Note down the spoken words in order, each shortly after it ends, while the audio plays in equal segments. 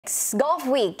Golf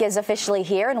week is officially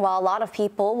here, and while a lot of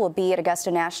people will be at Augusta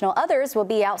National, others will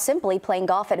be out simply playing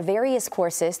golf at various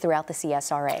courses throughout the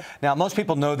CSRA. Now, most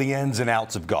people know the ins and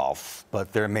outs of golf,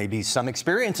 but there may be some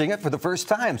experiencing it for the first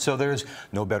time, so there's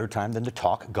no better time than to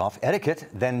talk golf etiquette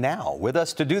than now. With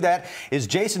us to do that is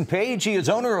Jason Page. He is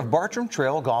owner of Bartram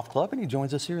Trail Golf Club, and he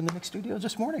joins us here in the Mix Studios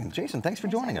this morning. Jason, thanks for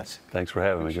joining us. Thanks for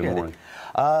having me. Good morning.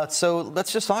 So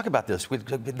let's just talk about this.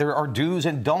 There are do's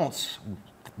and don'ts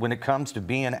when it comes to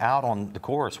being out on the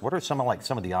course. What are some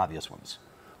of the obvious ones?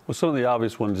 Well, some of the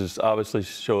obvious ones is obviously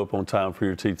show up on time for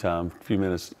your tee time, a few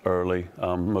minutes early.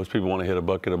 Most people want to hit a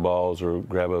bucket of balls or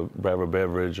grab a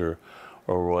beverage or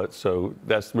what. So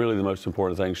that's really the most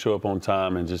important thing. Show up on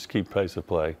time and just keep pace of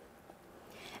play.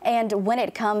 And when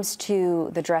it comes to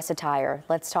the dress attire,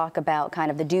 let's talk about kind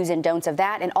of the do's and don'ts of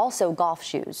that, and also golf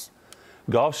shoes.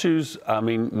 Golf shoes, I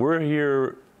mean,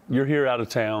 you're here out of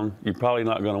town. You're probably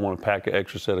not going to want to pack an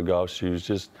extra set of golf shoes.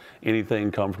 Just anything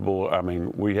comfortable. I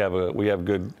mean, we have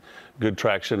good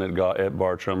traction at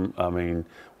Bartram. I mean,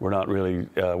 we're not really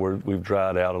we've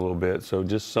dried out a little bit. So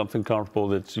just something comfortable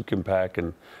that you can pack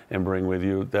and bring with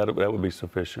you. That would be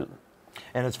sufficient.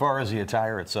 And as far as the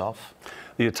attire itself?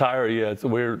 The attire, yeah,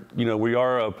 we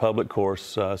are a public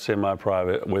course,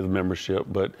 semi-private with membership,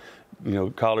 but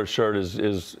collared shirt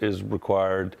is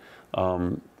required.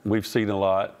 We've seen a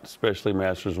lot, especially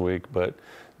Masters Week, but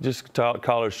just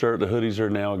collar shirt. The hoodies are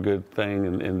now a good thing,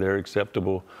 and they're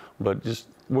acceptable. But just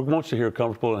we want you here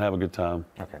comfortable and have a good time.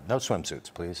 Okay, no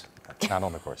swimsuits, please. Not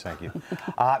on the course, thank you.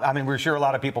 I mean, we're sure a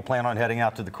lot of people plan on heading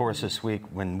out to the course this week.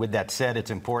 With that said,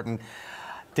 it's important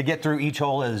to get through each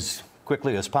hole as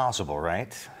quickly as possible,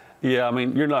 right? Yeah, I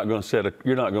mean, you're not going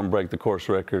to break the course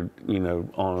record,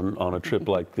 on a trip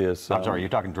like this. I'm sorry, you're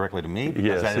talking directly to me? Because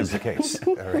yes, that is the case.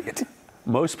 All right.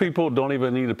 Most people don't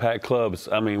even need to pack clubs.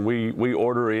 I mean, we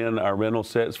order in our rental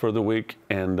sets for the week,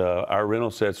 and our rental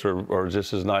sets are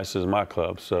just as nice as my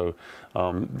club. So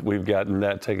we've gotten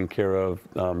that taken care of.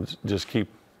 Just keep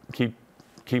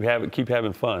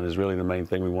having fun is really the main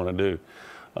thing we want to do.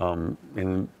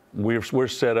 And we're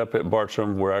set up at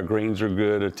Bartram where our greens are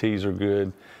good, our tees are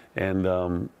good,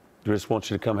 and just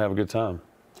want you to come have a good time.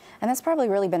 And that's probably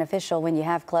really beneficial when you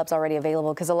have clubs already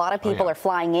available, because a lot of people are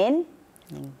flying in.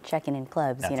 Checking in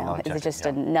clubs, it's just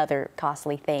another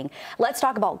costly thing. Let's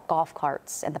talk about golf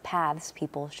carts and the paths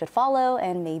people should follow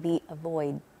and maybe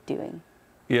avoid doing.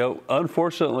 Yeah,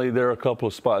 unfortunately, there are a couple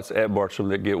of spots at Bartram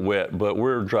that get wet, but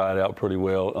we're dried out pretty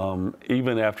well.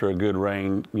 Even after a good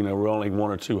rain, we're only 1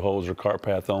 or 2 holes or cart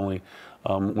path only.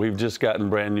 We've just gotten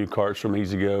brand new carts from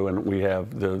E-Z-GO, and we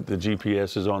have the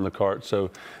GPSs on the cart,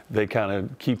 so they kind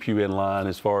of keep you in line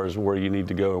as far as where you need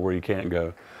to go or where you can't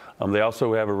go. They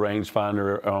also have a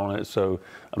rangefinder on it, so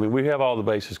I mean, we have all the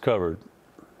bases covered.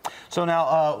 So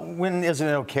now, when is it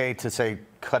okay to say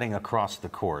cutting across the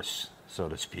course, so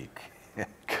to speak?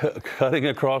 Cutting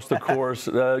across the course,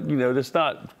 it's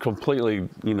not completely,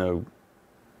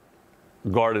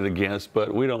 guarded against,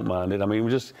 but we don't mind it. I mean,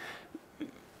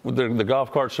 the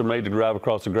golf carts are made to drive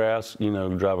across the grass,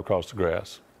 drive across the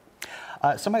grass.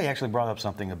 Somebody actually brought up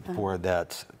something before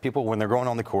that people, when they're going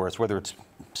on the course, whether it's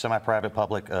semi-private,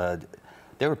 public,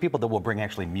 there are people that will bring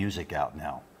actually music out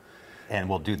now, and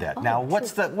will do that. Now,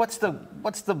 what's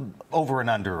the over and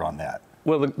under on that?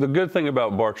 Well, the good thing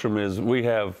about Bartram is we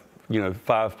have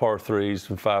 5 par 3s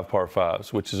and 5 par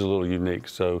 5s, which is a little unique.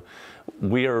 So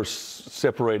we are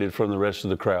separated from the rest of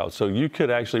the crowd. So you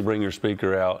could actually bring your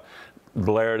speaker out,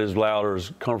 blare it as loud or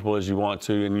as comfortable as you want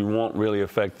to, and you won't really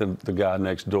affect the guy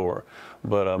next door.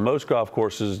 But most golf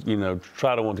courses,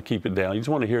 try to want to keep it down. You just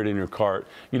want to hear it in your cart.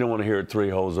 You don't want to hear it 3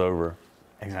 holes over.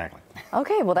 Exactly.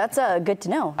 Okay, well, that's good to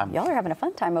know. Y'all are having a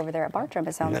fun time over there at Bartram,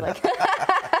 it sounds like.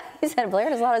 You said blare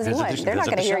it as loud as you want. They're not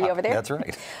going to hear you over there. That's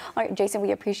right. All right, Jason,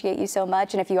 we appreciate you so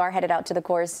much. And if you are headed out to the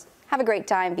course, have a great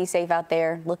time. Be safe out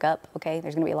there. Look up, okay?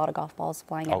 There's going to be a lot of golf balls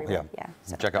flying everywhere. Yeah.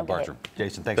 So check out Bartram.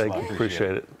 Jason, thanks a lot.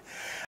 Appreciate it.